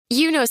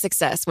You know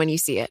success when you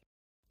see it.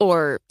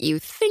 Or you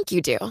think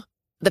you do.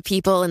 The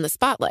people in the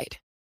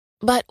spotlight.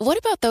 But what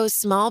about those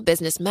small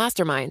business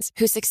masterminds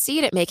who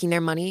succeed at making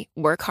their money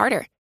work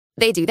harder?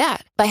 They do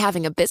that by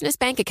having a business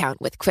bank account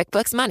with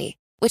QuickBooks Money,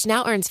 which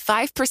now earns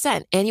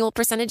 5% annual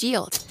percentage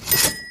yield.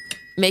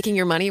 Making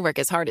your money work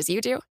as hard as you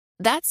do?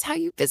 That's how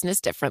you business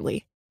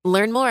differently.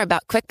 Learn more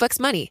about QuickBooks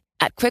Money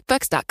at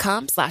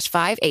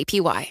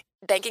quickbooks.com/5APY.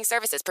 Banking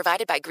services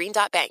provided by Green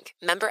Dot Bank.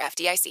 Member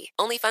FDIC.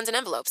 Only funds and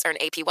envelopes earn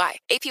APY.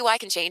 APY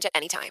can change at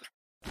any time.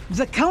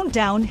 The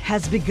countdown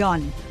has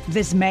begun.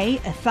 This May,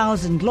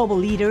 1,000 global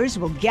leaders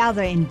will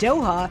gather in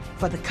Doha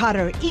for the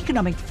Qatar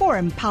Economic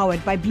Forum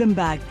powered by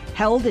Bloomberg,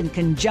 held in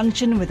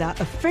conjunction with our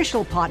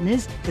official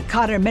partners, the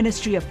Qatar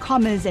Ministry of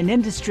Commerce and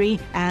Industry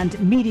and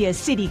Media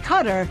City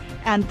Qatar,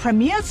 and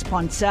premier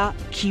sponsor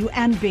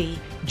QNB.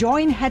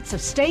 Join heads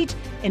of state,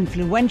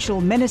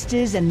 influential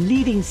ministers, and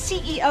leading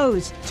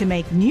CEOs to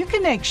make new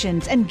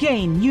connections and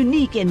gain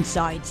unique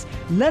insights.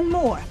 Learn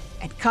more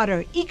at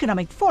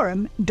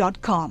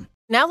QatarEconomicForum.com.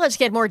 Now let's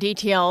get more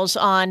details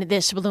on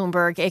this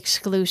Bloomberg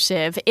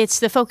exclusive. It's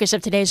the focus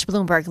of today's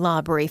Bloomberg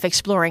Law Brief,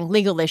 exploring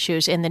legal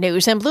issues in the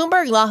news. And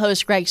Bloomberg Law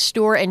hosts Greg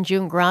Stohr and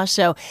June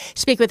Grasso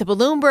speak with the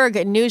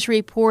Bloomberg News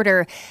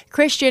reporter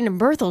Christian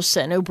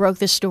Berthelsen, who broke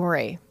the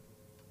story.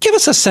 Give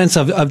us a sense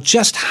of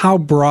just how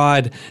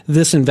broad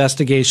this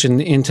investigation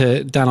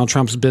into Donald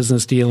Trump's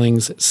business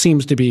dealings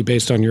seems to be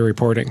based on your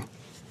reporting.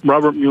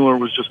 Robert Mueller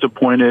was just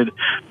appointed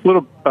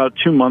about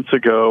 2 months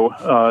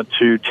ago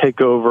to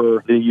take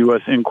over the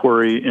U.S.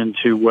 inquiry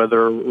into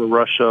whether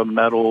Russia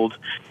meddled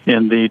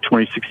in the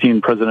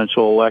 2016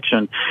 presidential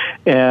election.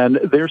 And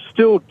they're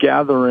still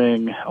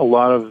gathering a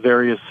lot of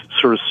various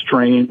sort of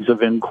strains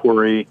of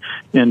inquiry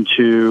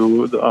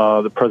into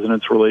the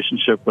president's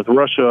relationship with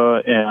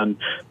Russia and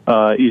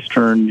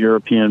Eastern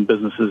European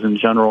businesses in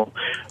general.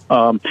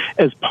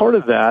 As part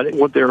of that,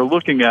 what they're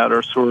looking at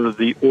are sort of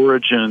the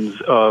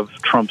origins of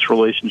Trump's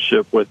relationship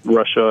with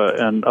Russia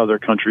and other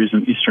countries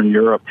in Eastern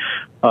Europe,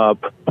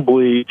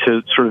 probably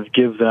to sort of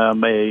give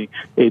them a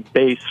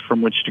base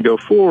from which to go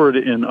forward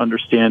in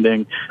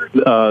understanding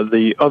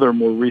the other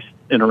more recent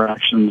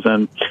interactions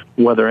and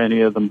whether any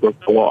of them broke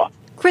the law.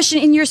 Christian,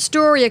 in your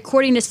story,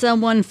 according to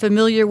someone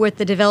familiar with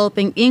the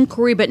developing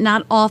inquiry but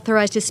not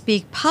authorized to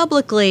speak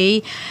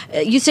publicly,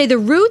 you say the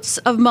roots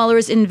of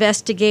Mueller's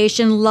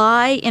investigation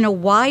lie in a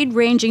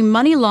wide-ranging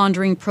money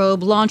laundering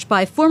probe launched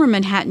by former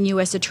Manhattan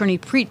U.S. Attorney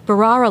Preet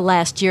Bharara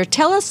last year.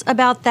 Tell us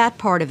about that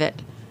part of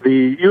it.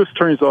 The U.S.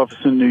 Attorney's Office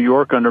in New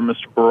York under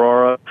Mr.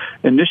 Bharara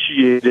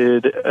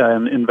initiated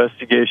an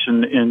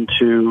investigation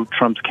into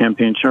Trump's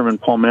campaign chairman,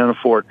 Paul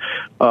Manafort,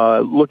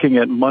 looking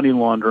at money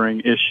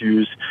laundering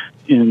issues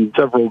in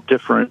several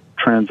different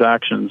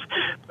transactions.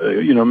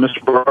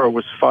 Mr. Bharara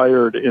was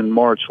fired in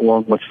March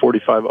along with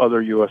 45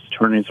 other U.S.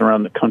 attorneys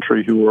around the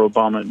country who were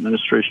Obama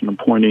administration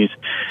appointees.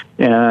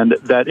 And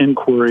that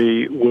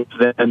inquiry was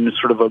then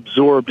sort of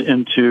absorbed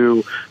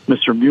into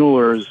Mr.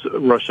 Mueller's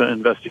Russia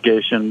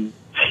investigation.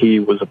 He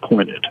was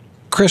appointed.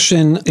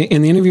 Christian,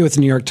 in the interview with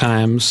the New York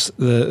Times,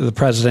 the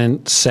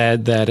president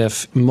said that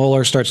if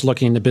Mueller starts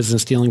looking into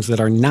business dealings that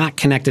are not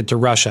connected to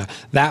Russia,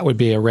 that would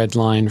be a red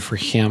line for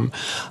him.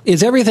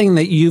 Is everything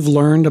that you've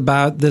learned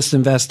about this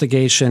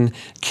investigation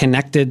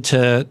connected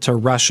to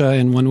Russia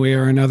in one way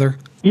or another?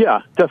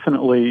 Yeah,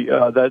 definitely.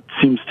 That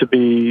seems to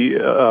be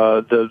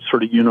the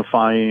sort of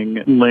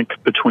unifying link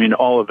between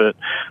all of it.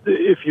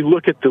 If you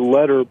look at the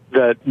letter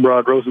that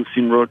Rod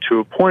Rosenstein wrote to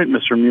appoint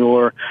Mr.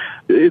 Mueller,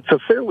 it's a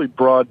fairly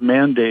broad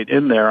mandate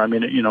in there. I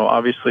mean,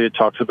 obviously it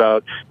talks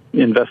about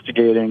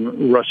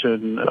investigating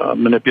Russian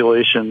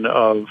manipulation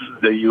of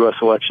the U.S.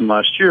 election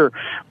last year,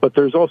 but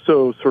there's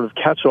also sort of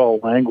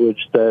catch-all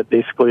language that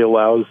basically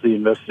allows the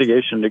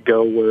investigation to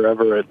go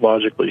wherever it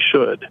logically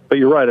should. But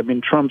you're right. I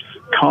mean, Trump's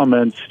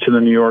comments to the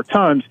New York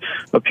Times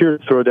appear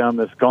to throw down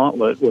this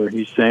gauntlet where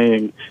he's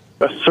saying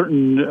a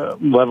certain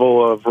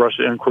level of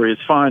Russia inquiry is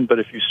fine, but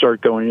if you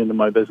start going into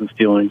my business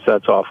dealings,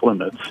 that's off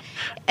limits,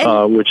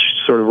 which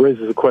sort of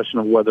raises the question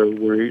of whether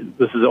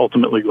this is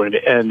ultimately going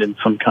to end in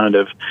some kind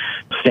of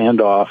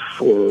standoff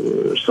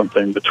or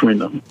something between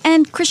them.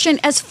 And Christian,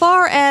 as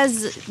far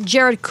as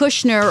Jared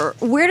Kushner,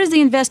 where does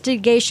the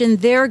investigation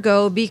there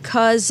go?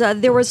 Because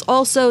there was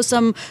also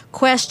some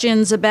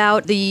questions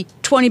about the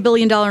 $20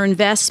 billion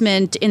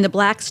investment in the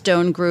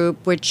Blackstone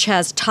Group, which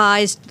has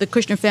ties, the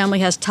Kushner family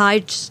has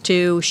ties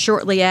to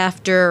shortly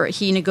after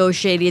he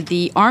negotiated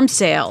the arms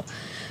sale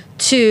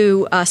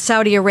to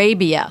Saudi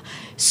Arabia.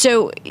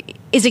 So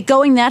is it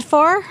going that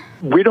far?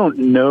 We don't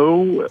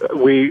know.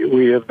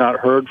 We have not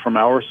heard from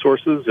our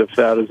sources if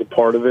that is a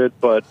part of it,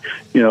 but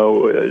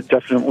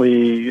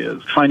definitely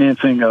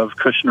financing of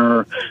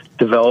Kushner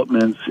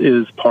developments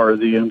is part of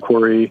the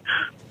inquiry.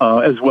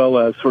 As well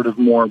as sort of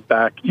more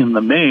back in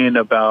the main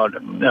about,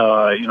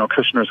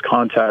 Kushner's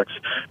contacts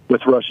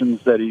with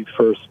Russians that he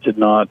first did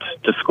not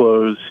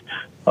disclose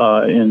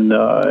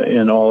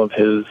in all of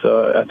his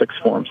ethics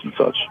forums and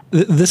such.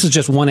 This is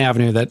just one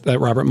avenue that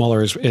Robert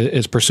Mueller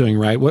is pursuing,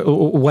 right?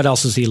 What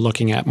else is he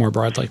looking at more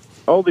broadly?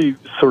 All the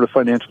sort of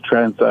financial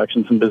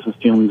transactions and business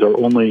dealings are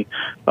only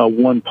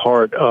one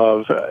part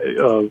of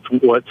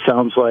what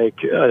sounds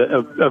like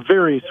a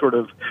very sort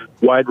of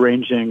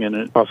wide-ranging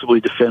and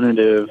possibly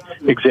definitive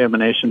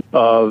examination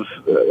of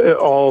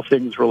all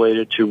things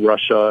related to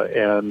Russia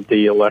and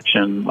the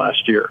election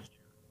last year.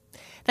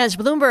 That's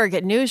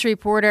Bloomberg News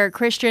reporter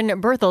Christian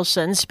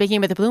Berthelsen speaking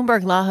with the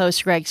Bloomberg Law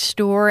host Greg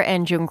Stohr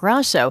and June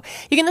Grasso.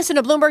 You can listen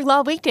to Bloomberg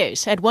Law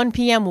weekdays at 1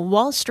 p.m.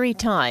 Wall Street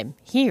time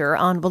here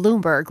on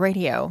Bloomberg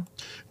Radio.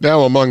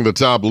 Now, among the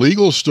top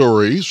legal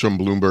stories from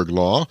Bloomberg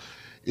Law,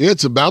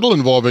 it's a battle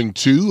involving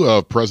two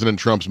of President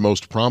Trump's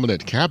most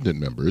prominent cabinet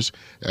members.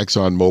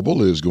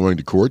 ExxonMobil is going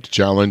to court to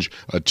challenge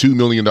a $2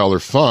 million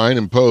fine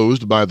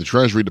imposed by the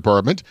Treasury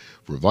Department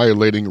for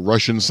violating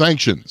Russian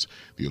sanctions.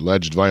 The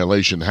alleged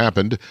violation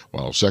happened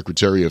while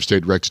Secretary of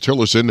State Rex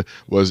Tillerson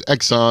was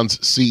Exxon's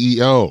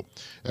CEO.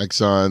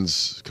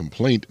 Exxon's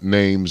complaint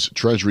names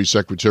Treasury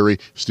Secretary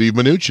Steve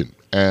Mnuchin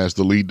as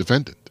the lead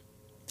defendant.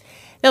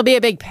 There'll be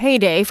a big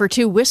payday for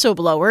two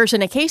whistleblowers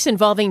in a case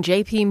involving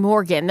J.P.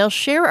 Morgan. They'll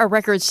share a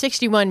record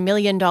 $61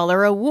 million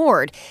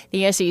award.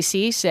 The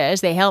SEC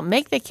says they helped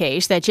make the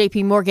case that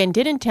J.P. Morgan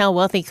didn't tell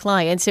wealthy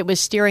clients it was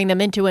steering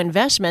them into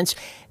investments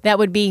that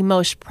would be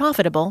most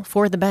profitable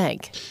for the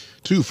bank.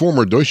 Two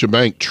former Deutsche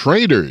Bank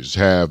traders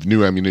have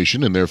new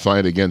ammunition in their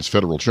fight against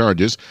federal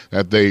charges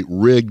that they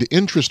rigged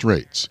interest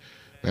rates.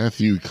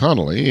 Matthew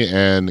Connolly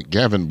and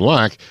Gavin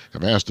Black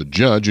have asked a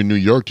judge in New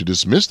York to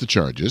dismiss the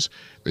charges.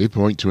 They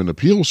point to an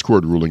appeals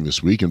court ruling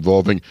this week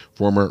involving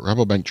former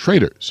Rabobank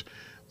traders.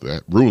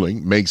 That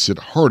ruling makes it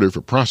harder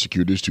for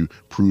prosecutors to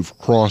prove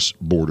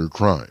cross-border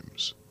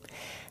crimes.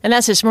 And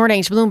that's this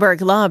morning's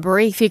Bloomberg Law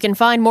Brief. You can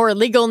find more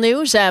legal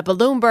news at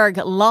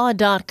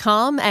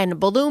BloombergLaw.com and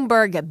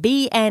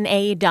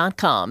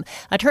BloombergBNA.com.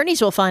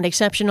 Attorneys will find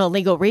exceptional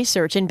legal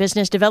research and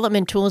business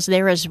development tools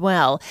there as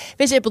well.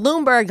 Visit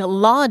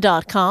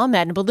BloombergLaw.com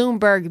and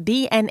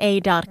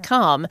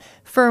BloombergBNA.com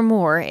for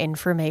more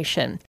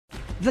information.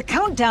 The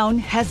countdown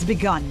has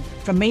begun.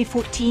 From May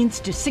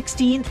 14th to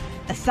 16th,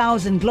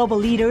 1,000 global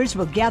leaders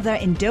will gather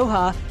in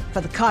Doha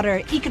for the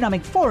Qatar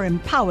Economic Forum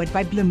powered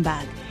by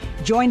Bloomberg.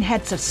 Join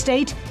heads of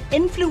state,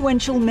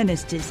 influential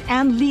ministers,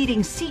 and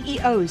leading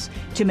CEOs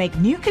to make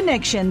new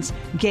connections,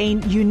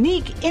 gain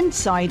unique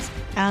insights,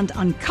 and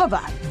uncover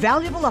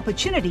valuable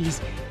opportunities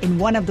in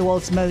one of the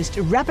world's most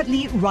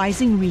rapidly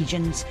rising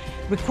regions.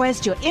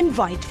 Request your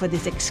invite for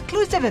this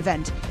exclusive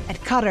event at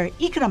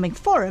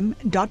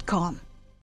QatarEconomicForum.com.